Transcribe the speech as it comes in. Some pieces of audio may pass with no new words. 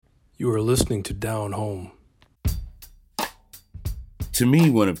You are listening to Down Home. To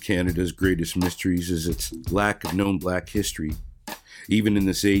me, one of Canada's greatest mysteries is its lack of known black history. Even in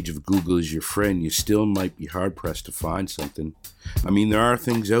this age of Google is your friend, you still might be hard-pressed to find something. I mean, there are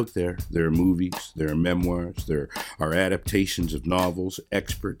things out there. There are movies, there are memoirs, there are adaptations of novels,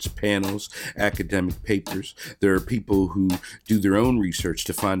 experts, panels, academic papers. There are people who do their own research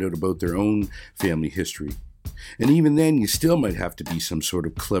to find out about their own family history. And even then, you still might have to be some sort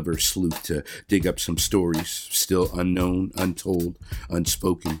of clever sleuth to dig up some stories still unknown, untold,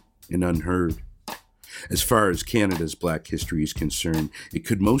 unspoken, and unheard. As far as Canada's black history is concerned, it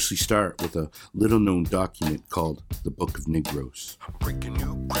could mostly start with a little-known document called the Book of Negroes. Breaking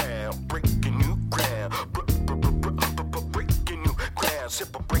new ground, breaking new ground, breaking new ground,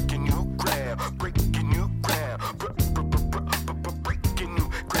 simple breaking new ground, breaking new ground, breaking new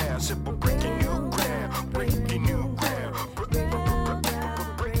ground, simple breaking new ground, breaking new ground,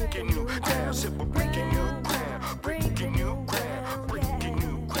 breaking new ground, simple breaking new ground, breaking new ground, breaking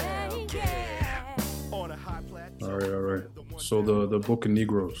new ground, yeah. On a high plateau. All right. So the Book of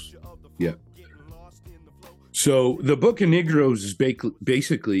Negroes. Yeah. So the Book of Negroes is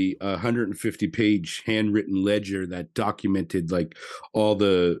basically a 150-page handwritten ledger that documented like all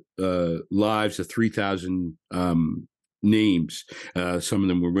the lives of 3,000 names. Some of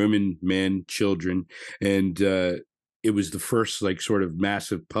them were women, men, children, and it was the first like sort of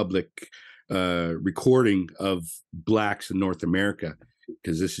massive public recording of blacks in North America,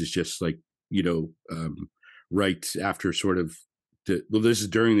 because this is just like, right after sort of this is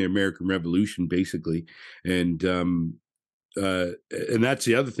during the American Revolution, basically, and that's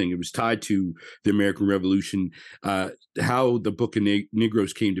the other thing. It was tied to the American Revolution. How the Book of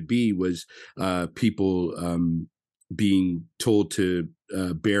Negroes came to be was people being told to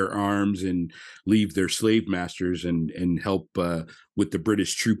bear arms and leave their slave masters and help with the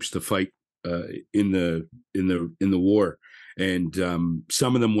British troops to fight in the war. And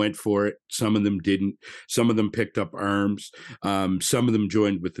some of them went for it. Some of them didn't. Some of them picked up arms. Some of them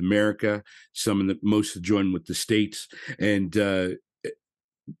joined with America. Most joined with the States. And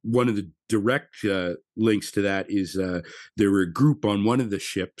one of the direct links to that is there were a group on one of the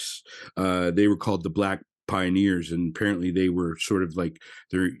ships. They were called the Black Pioneers, and apparently they were sort of like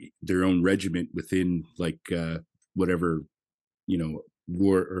their own regiment within like whatever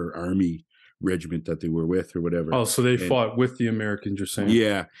war or army regiment that they were with or whatever. Oh, so they fought with the Americans, you're saying?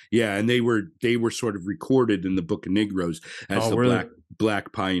 Yeah, and they were sort of recorded in the Book of Negroes as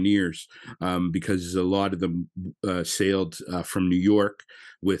Black Pioneers, because a lot of them sailed from New York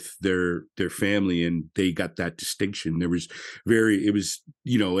with their family, and they got that distinction.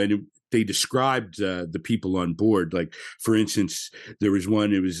 They described the people on board. Like, for instance, there was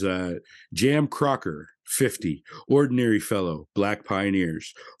one, it was Jam Crocker, 50, ordinary fellow, Black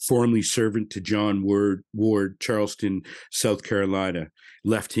Pioneers, formerly servant to John Ward, Charleston, South Carolina,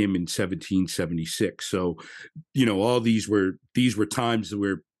 left him in 1776. So, all these were times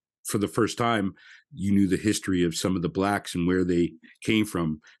where, for the first time, you knew the history of some of the blacks and where they came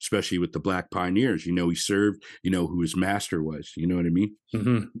from, especially with the Black Pioneers. He served, who his master was. You know what I mean?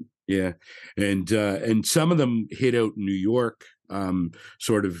 Mm-hmm. Yeah. And some of them hid out in New York,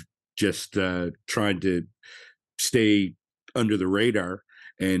 sort of just trying to stay under the radar.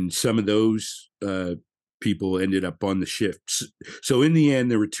 And some of those people ended up on the ships. So in the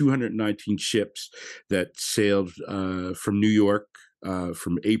end, there were 219 ships that sailed from New York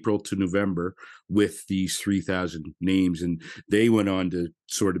from April to November with these 3,000 names. And they went on to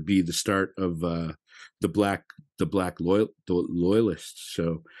sort of be the start of the black loyalists.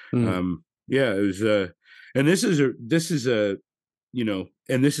 So it was and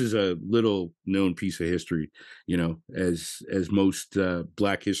this is a little known piece of history, as most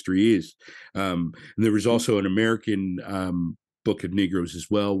black history is. And there was also an American Book of Negroes as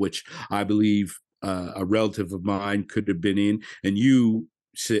well, which I believe a relative of mine could have been in, and you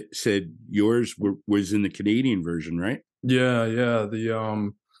said yours was in the Canadian version, right? Yeah.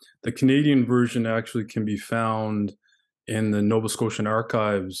 The Canadian version actually can be found in the Nova Scotian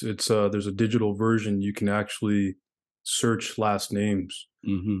archives. It's there's a digital version. You can actually search last names,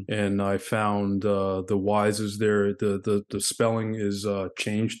 and I found the Wises there. The spelling is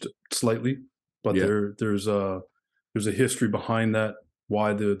changed slightly, but there's a history behind that,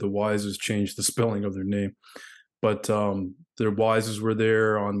 why the Wises changed the spelling of their name. But their Wises were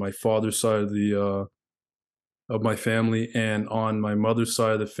there on my father's side of my family, and on my mother's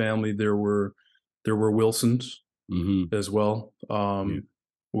side of the family there were Wilsons as well,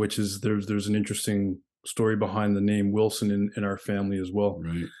 which is there's an interesting story behind the name Wilson in our family as well.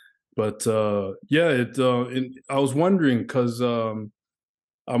 Right. But I was wondering, because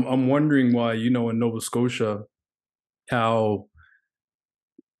I'm wondering why, you know, in Nova Scotia, how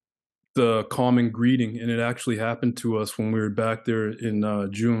the common greeting, and it actually happened to us when we were back there in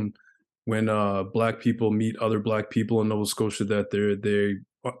June, when black people meet other black people in Nova Scotia, that they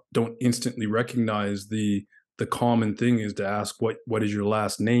don't instantly recognize the common thing is to ask what is your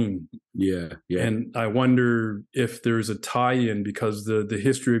last name. Yeah, yeah. And I wonder if there's a tie-in, because the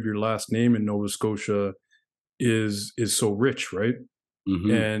history of your last name in Nova Scotia is so rich, right?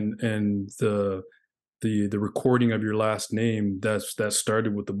 Hmm. And the recording of your last name, that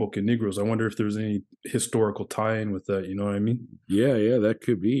started with the Book of Negroes. I wonder if there's any historical tie-in with that. You know what I mean? Yeah, yeah, that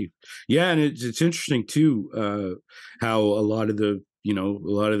could be. Yeah, and it's interesting too, how a lot of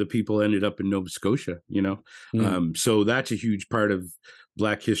the people ended up in Nova Scotia. Mm, So that's a huge part of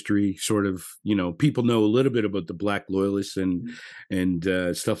Black history. Sort of, people know a little bit about the Black loyalists and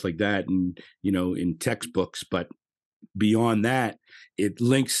stuff like that, and in textbooks, but beyond that, it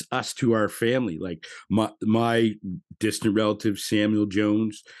links us to our family. Like my distant relative Samuel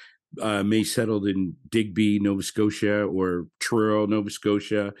Jones, may settled in Digby, Nova Scotia, or Truro, Nova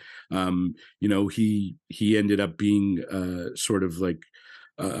Scotia. He ended up being sort of like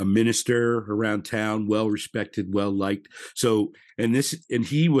a minister around town, well respected, well liked. So, and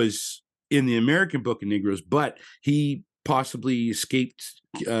he was in the American Book of Negroes, but he possibly escaped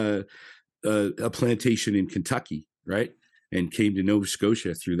a plantation in Kentucky, right? And came to Nova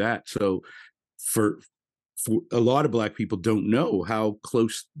Scotia through that. So for a lot of Black people don't know how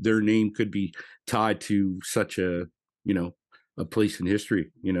close their name could be tied to such a place in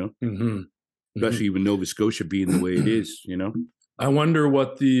history, hmm hmm especially with Nova Scotia being the way it is. I wonder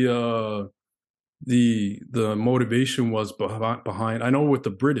what the motivation was behind. I know with the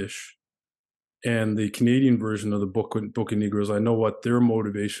British and the Canadian version of the Book of Negroes, I know what their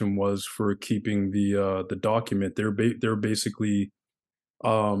motivation was for keeping the document. They're basically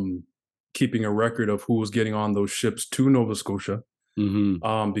um, keeping a record of who was getting on those ships to Nova Scotia,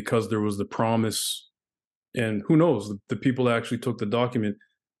 Hmm. because there was the promise, and who knows, the people that actually took the document,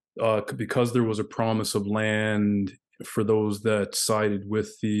 because there was a promise of land for those that sided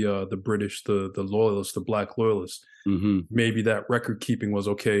with the British, the loyalists, the black loyalists. Hmm. Maybe that record keeping was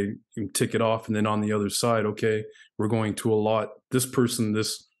okay. You tick it off, and then on the other side, okay, we're going to allot this person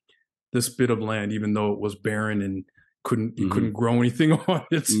this bit of land, even though it was barren and you Hmm. couldn't grow anything on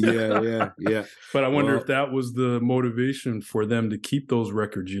it. Yeah, yeah, yeah. But I wonder if Well, that was the motivation for them to keep those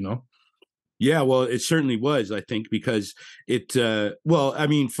records. You know? yeah, well, it certainly was, I think, because well, I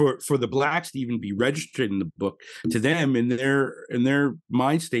mean, for the Blacks to even be registered in the book, to them in their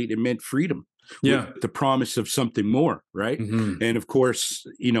mind state, it meant freedom with Yeah. the promise of something more, right? hmm And of course,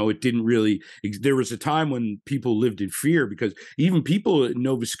 it didn't really. There was a time when people lived in fear, because even people in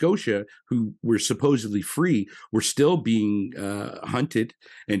Nova Scotia who were supposedly free were still being hunted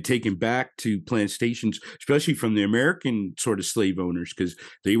and taken back to plantations, especially from the American sort of slave owners, because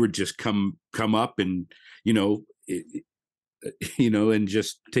they would just come up and you know it, and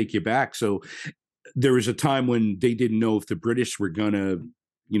just take you back. So there was a time when they didn't know if the British were gonna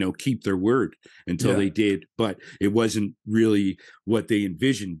keep their word until Yeah. they did, but it wasn't really what they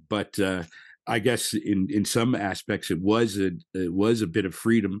envisioned. But I guess in some aspects it was a bit of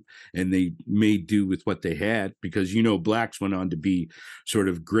freedom, and they made do with what they had, because Blacks went on to be sort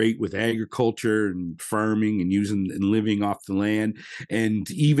of great with agriculture and farming and using and living off the land. And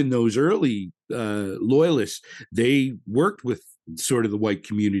even those early loyalists, they worked with sort of the white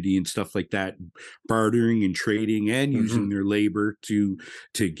community and stuff like that, bartering and trading and using hmm their labor to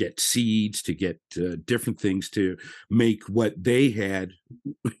get seeds, to get different things to make what they had,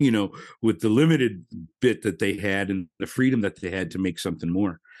 with the limited bit that they had and the freedom that they had to make something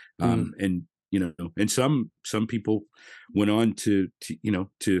more. mm And and some people went on to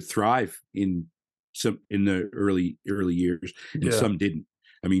thrive in the early years, and Yeah. some didn't.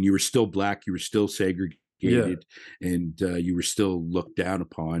 I mean, you were still Black, you were still Yeah. segregated, and you were still looked down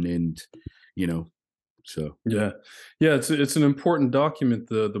upon, and you know so. Yeah. Yeah. It's an important document,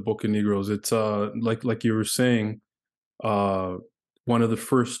 the Book of Negroes. It's like you were saying, uh, one of the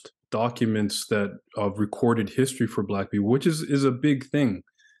first documents that of recorded history for Black people, which is a big thing.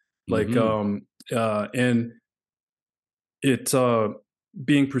 Like Hmm. and it's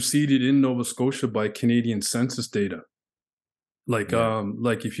being preceded in Nova Scotia by Canadian census data. Yeah.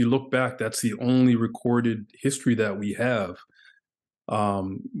 Like if you look back, that's the only recorded history that we have,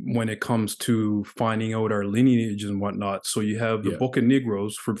 when it comes to finding out our lineage and whatnot. So you have the Yeah. Book of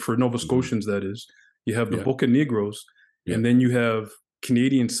Negroes for Nova Hmm. Scotians, that is. You have the Yeah. Book of Negroes, Yeah. and then you have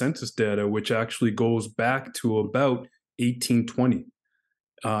Canadian census data, which actually goes back to about 1820,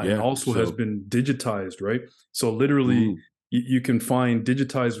 and Yeah. also has So. been digitized, right? So literally, Mhm. you can find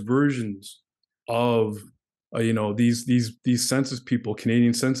digitized versions of these census people,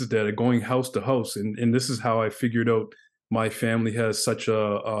 Canadian census data, going house to house, and this is how I figured out my family has such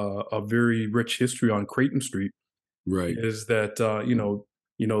a very rich history on Creighton Street. Right. Is that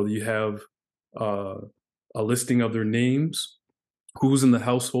you have uh, a listing of their names, who's in the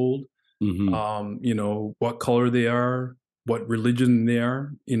household, Hmm. what color they are, what religion they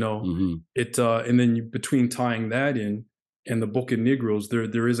are, Hmm. and then between tying that in and the Book of Negroes,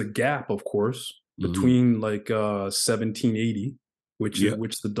 there is a gap, of course, Hmm. between like 1780, Yeah.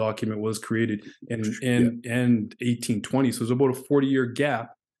 which the document was created, and Yeah. and 1820. So there's about a 40-year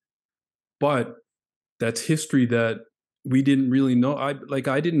gap, but that's history that we didn't really know. I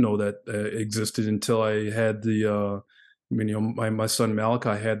didn't know that existed until I had my son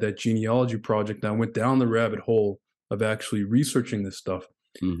Malachi had that genealogy project, and I went down the rabbit hole of actually researching this stuff.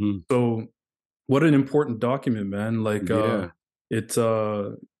 Hmm. So what an important document, man. Like Yeah. it's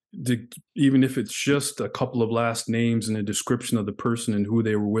even if it's just a couple of last names and a description of the person and who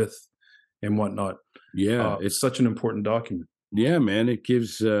they were with and whatnot. Yeah. It's such an important document. Yeah, man. It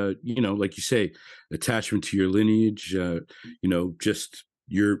gives, like you say, attachment to your lineage, just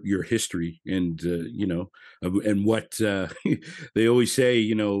your history and, and what they always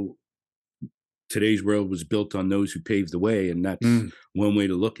say, today's world was built on those who paved the way. And that's Mm, one way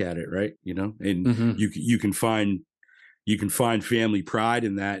to look at it. Right. And mhm. you can find family pride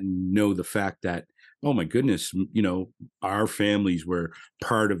in that and know the fact that, oh my goodness, our families were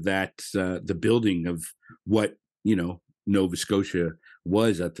part of that, the building of what, Nova Scotia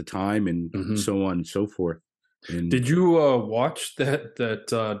was at the time, and Mhm. so on and so forth. And Did you watch that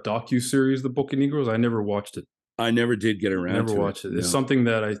docu series, The Book of Negroes? I never watched it. I never did get around Never to it. watched it. It's No. something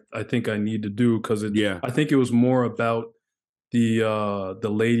that I think I need to do because Yeah. I think it was more about the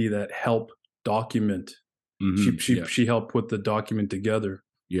lady that helped document. She Hmm. she Yeah. she helped put the document together.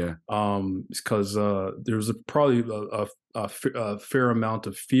 Yeah. Because there was probably a fair amount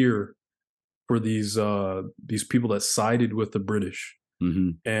of fear for these people that sided with the British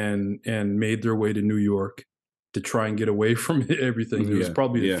Hmm. and made their way to New York to try and get away from everything. There was Yeah.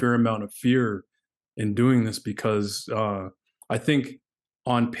 probably a Yeah. fair amount of fear in doing this because I think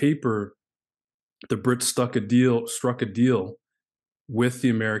on paper the Brits struck a deal with the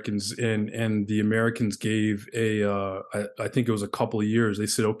Americans, and the Americans gave I think it was a couple of years. They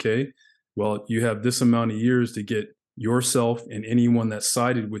said, okay, well, you have this amount of years to get yourself and anyone that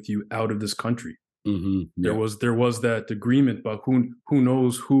sided with you out of this country. Hmm. There Yeah. was that agreement, but who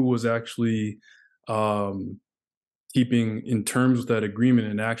knows who was actually um, keeping in terms with that agreement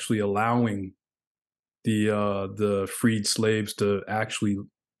and actually allowing the freed slaves to actually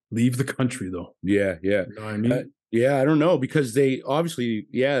leave the country, though. Yeah. Yeah. You know what I Uh, mean? yeah, I don't know because they obviously,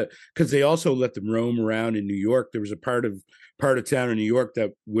 yeah, because they also let them roam around in New York. There was a part of town in New York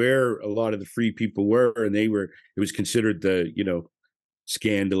that where a lot of the free people were, and it was considered the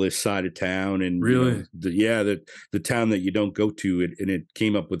scandalous side of town, and Really? the town that you don't go to, and it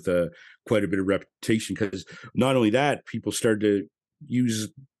came up with quite a bit of reputation because not only that, people started to use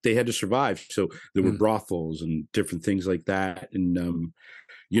they had to survive, so there were Mm, brothels and different things like that, and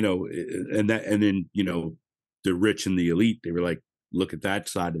and then the rich and the elite, they were like, look at that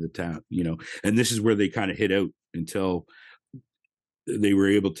side of the town, and this is where they kind of hid out until they were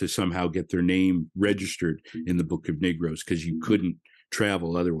able to somehow get their name registered in the Book of Negroes because you couldn't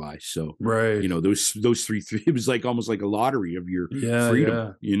travel otherwise. So, right. those three, it was like almost like a lottery of your Yeah, freedom.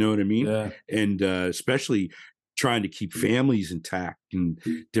 yeah, You know what I mean? yeah. And especially trying to keep families intact and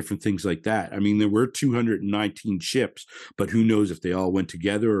different things like that. I mean, there were 219 ships, but who knows if they all went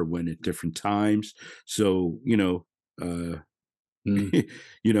together or went at different times. So, uh, Mm.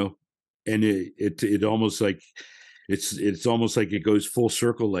 you know, and it almost like it's almost like it goes full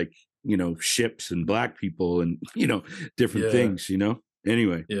circle, like ships and black people and different Yeah, things.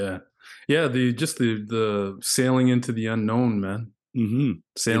 Anyway. yeah, yeah. The sailing into the unknown, man. Hmm.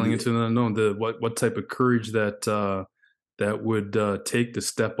 Sailing And into the unknown. The what type of courage that would take to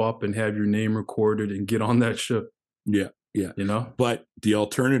step up and have your name recorded and get on that ship. yeah, yeah. You know? But the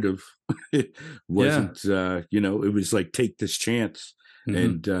alternative Yeah. wasn't, it was like take this chance, Hmm.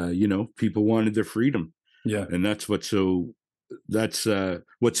 and people wanted their freedom, Yeah. and that's what's so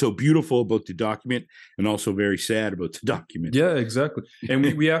beautiful about the document, and also very sad about the document. Yeah, exactly.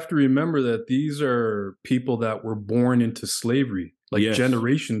 And we have to remember that these are people that were born into slavery, like Yes,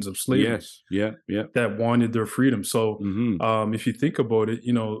 generations of slavery yes, yeah, yeah. that wanted their freedom. So Hmm. if you think about it,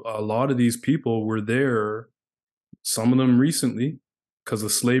 a lot of these people were there, some of them recently, because the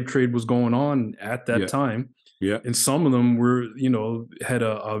slave trade was going on at that Yeah, time. Yeah. And some of them were, had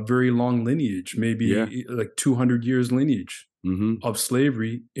a very long lineage, maybe like 200 years lineage of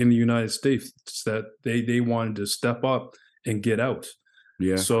slavery in the United States, that they wanted to step up and get out.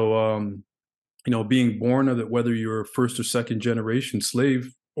 Yeah. So, being born of it, whether you're first or second generation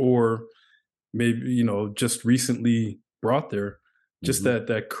slave, or maybe, just recently brought there, just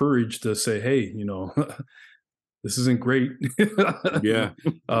that courage to say, hey, this isn't great. Yeah.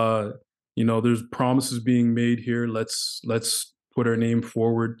 There's promises being made here. Let's put our name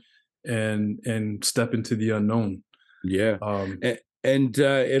forward and step into the unknown. Yeah. And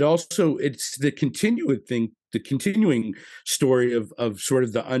it's the continuing story of sort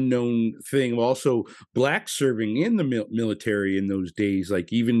of the unknown thing of also blacks serving in the military in those days.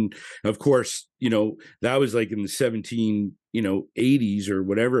 Like, even, of course, that was like in the 80s or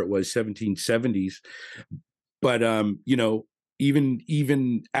whatever it was, 1770s. But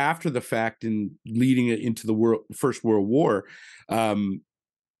even after the fact and leading it into the First World War,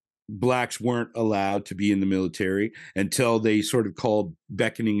 blacks weren't allowed to be in the military until they sort of called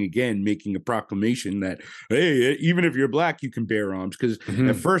beckoning again, making a proclamation that, hey, even if you're black, you can bear arms. Because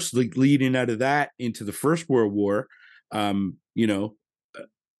at first, like, leading out of that into the First World War,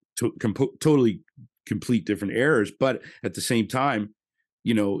 totally complete different errors. But at the same time,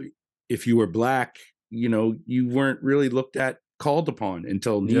 if you were black, you weren't really called upon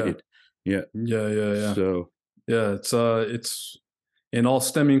until needed. Yeah. So yeah, it's and all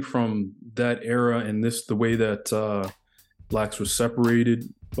stemming from that era, and the way that blacks were separated.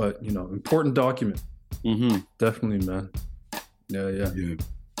 But important document. Definitely, man. Yeah.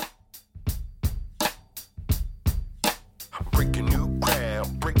 Breaking new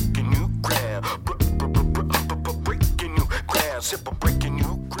ground, breaking new ground, breaking new ground, breaking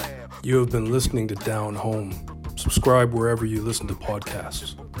new ground. You have been listening to Down Home. Subscribe wherever you listen to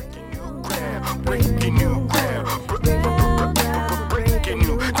podcasts. Breaking new ground, breaking new ground.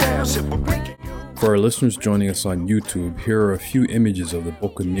 For our listeners joining us on YouTube, here are a few images of the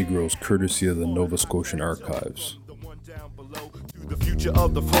Book of Negroes, courtesy of the Nova Scotian Archives. The future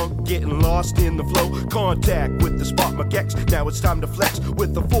of the funk, getting lost in the flow. Contact with the spot magex. Now it's time to flex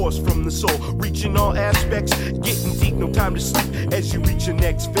with the force from the soul, reaching all aspects, getting deep, no time to sleep. As you reach your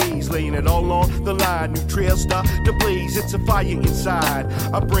next phase, laying it all on the line. New trail start to blaze. It's a fire inside,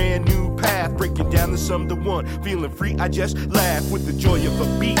 a brand new path, breaking down the sum to one. Feeling free, I just laugh with the joy of a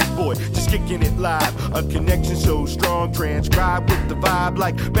beat boy, just kicking it live. A connection so strong, transcribe with the vibe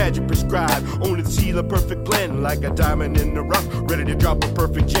like magic prescribed. Only the seal, a perfect blend, like a diamond in the rough, ready to drop a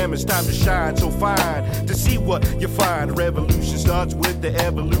perfect gem. It's time to shine, so fine to see what you find. Revolution starts with the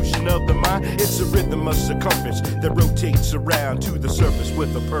evolution of the mind. It's a rhythm of circumference that rotates around to the surface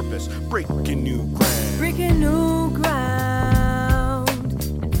with a purpose. Breaking new ground. Breaking new ground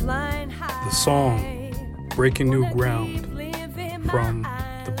and flying high. The song Breaking New Ground from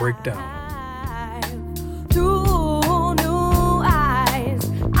The Breakdown.